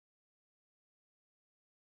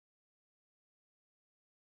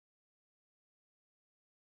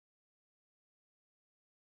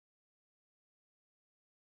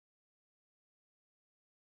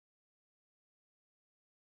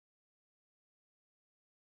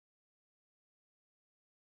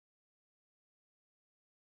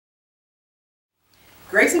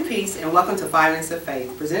Grace and peace, and welcome to 5 Minutes of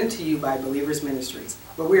Faith, presented to you by Believers Ministries,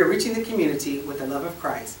 where we are reaching the community with the love of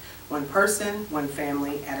Christ, one person, one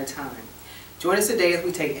family at a time. Join us today as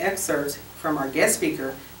we take excerpts from our guest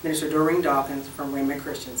speaker, Minister Doreen Dawkins from Raymond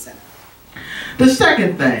Christian Center. The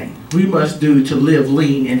second thing we must do to live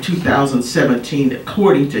lean in 2017,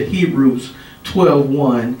 according to Hebrews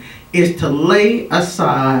 12:1, is to lay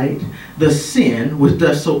aside the sin which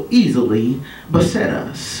does so easily beset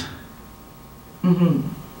us.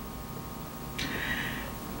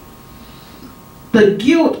 The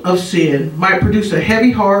guilt of sin might produce a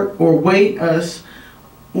heavy heart or weigh us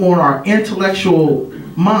on our intellectual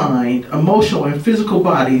mind, emotional, and physical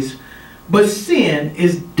bodies, but sin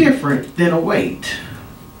is different than a weight.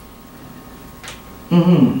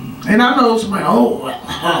 And I know somebody,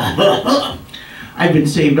 I've been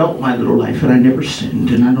saved all my little life and I never sinned,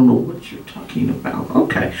 and I don't know what you're talking about.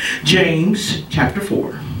 Okay, James chapter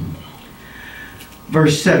 4,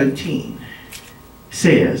 verse 17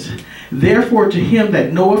 says, "Therefore to him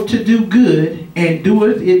that knoweth to do good and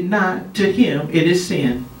doeth it not, to him it is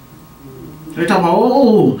sin." They're talking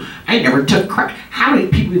about, I never took crack. How many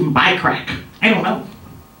people even buy crack? I don't know.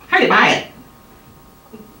 How do you buy it?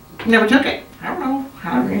 Never took it. I don't know.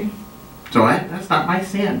 So that's not my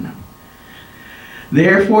sin.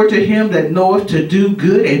 Therefore to him that knoweth to do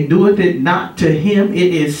good and doeth it not, to him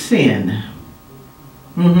it is sin.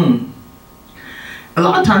 A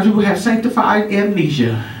lot of times people have sanctified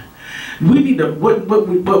amnesia. We need to, what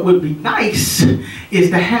would be nice is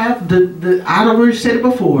to have I already said it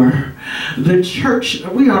before, the church,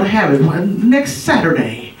 we ought to have it next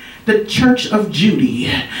Saturday, the Church of Judy.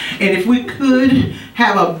 And if we could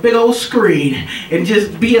have a big old screen and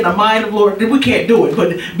just be in the mind of the Lord, we can't do it,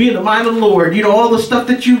 but be in the mind of the Lord. You know, all the stuff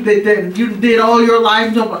that you did all your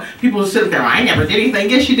life. People sit there, I never did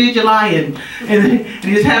anything. Yes, you did, you're lying. And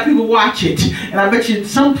just have people watch it. And I bet you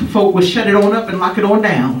some folk would shut it on up and lock it on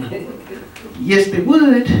down. Yes, they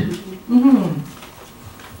would.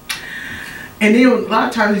 And then a lot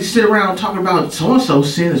of times you sit around talking about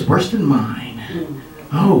so-and-so's sin is worse than mine.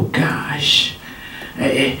 Oh, gosh.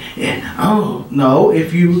 Oh, no,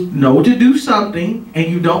 if you know to do something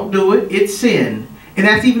and you don't do it, it's sin. And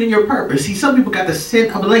that's even in your purpose. See, some people got the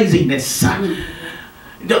sin of laziness.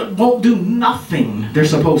 Won't do nothing they're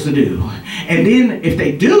supposed to do. And then if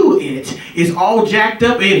they do it, it's all jacked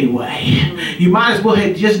up anyway. You might as well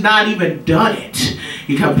have just not even done it.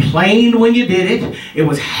 You complained when you did it. It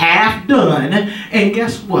was half done. And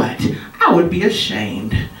guess what? I would be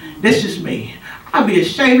ashamed. That's just me. I'd be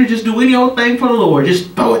ashamed to just do any old thing for the Lord.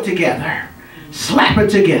 Just throw it together. Slap it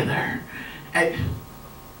together.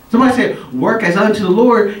 Somebody said, work as unto the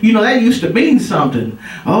Lord. You know, that used to mean something.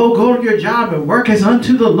 Oh, go to your job and work as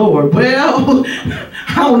unto the Lord. Well,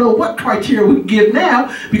 I don't know what criteria we give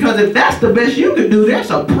now, because if that's the best you can do,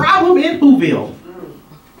 there's a problem in Whoville.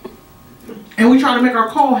 And we try to make our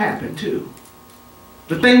call happen, too.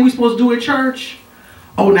 The thing we're supposed to do at church.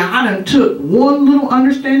 Oh, now I done took one little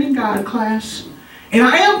understanding God class, and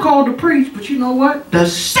I am called to preach, but you know what? The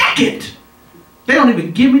second they don't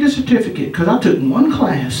even give me the certificate, because I took one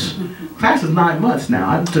class. Class is 9 months now.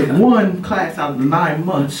 I took one class out of the 9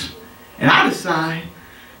 months. And I decide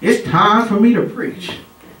it's time for me to preach.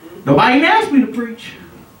 Nobody even asked me to preach.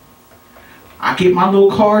 I get my little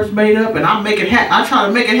cards made up and I make it happen. I try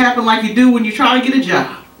to make it happen like you do when you try to get a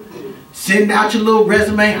job. Send out your little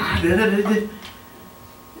resume. Then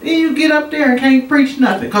you get up there and can't preach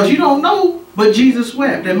nothing, because you don't know but Jesus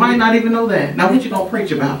wept. They might not even know that. Now what you going to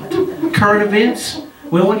preach about? Current events?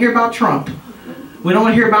 We don't want to hear about Trump. We don't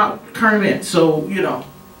want to hear about current events. So, you know,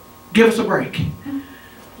 give us a break.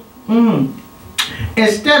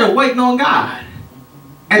 Instead of waiting on God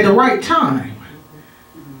at the right time,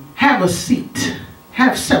 have a seat.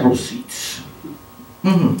 Have several seats.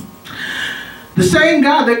 The same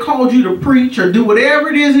God that called you to preach or do whatever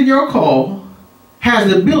it is in your call has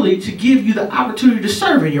the ability to give you the opportunity to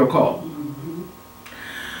serve in your call.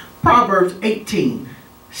 Proverbs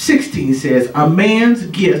 18:16 says, "A man's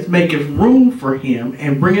gift maketh room for him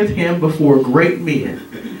and bringeth him before great men."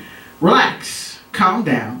 Relax, calm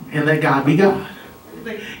down, and let God be God.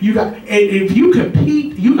 If you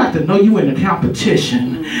compete, you got to know you in a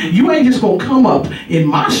competition. You ain't just gonna come up in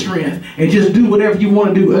my strength and just do whatever you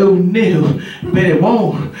want to do. Oh no, bet it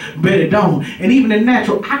won't, bet it don't. And even in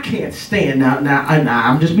natural, I can't stand now.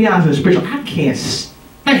 I'm just being honest, in spiritual, I can't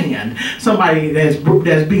stand somebody that's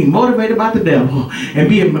being motivated by the devil and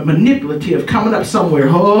being manipulative, coming up somewhere.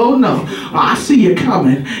 Oh no, I see you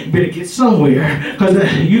coming. You better get somewhere, because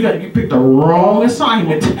you picked the wrong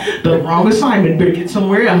assignment. The wrong assignment. Better get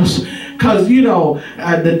somewhere else. Because, you know,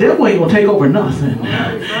 the devil ain't going to take over nothing.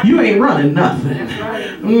 You ain't running nothing.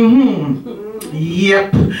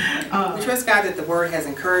 Yep. We trust God that the word has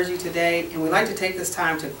encouraged you today, and we'd like to take this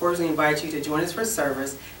time to cordially invite you to join us for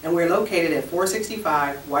service. And we're located at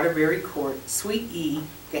 465 Waterbury Court, Suite E,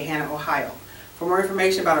 Gahanna, Ohio. For more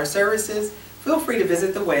information about our services, feel free to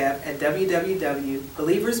visit the web at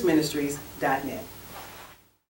www.believersministries.net.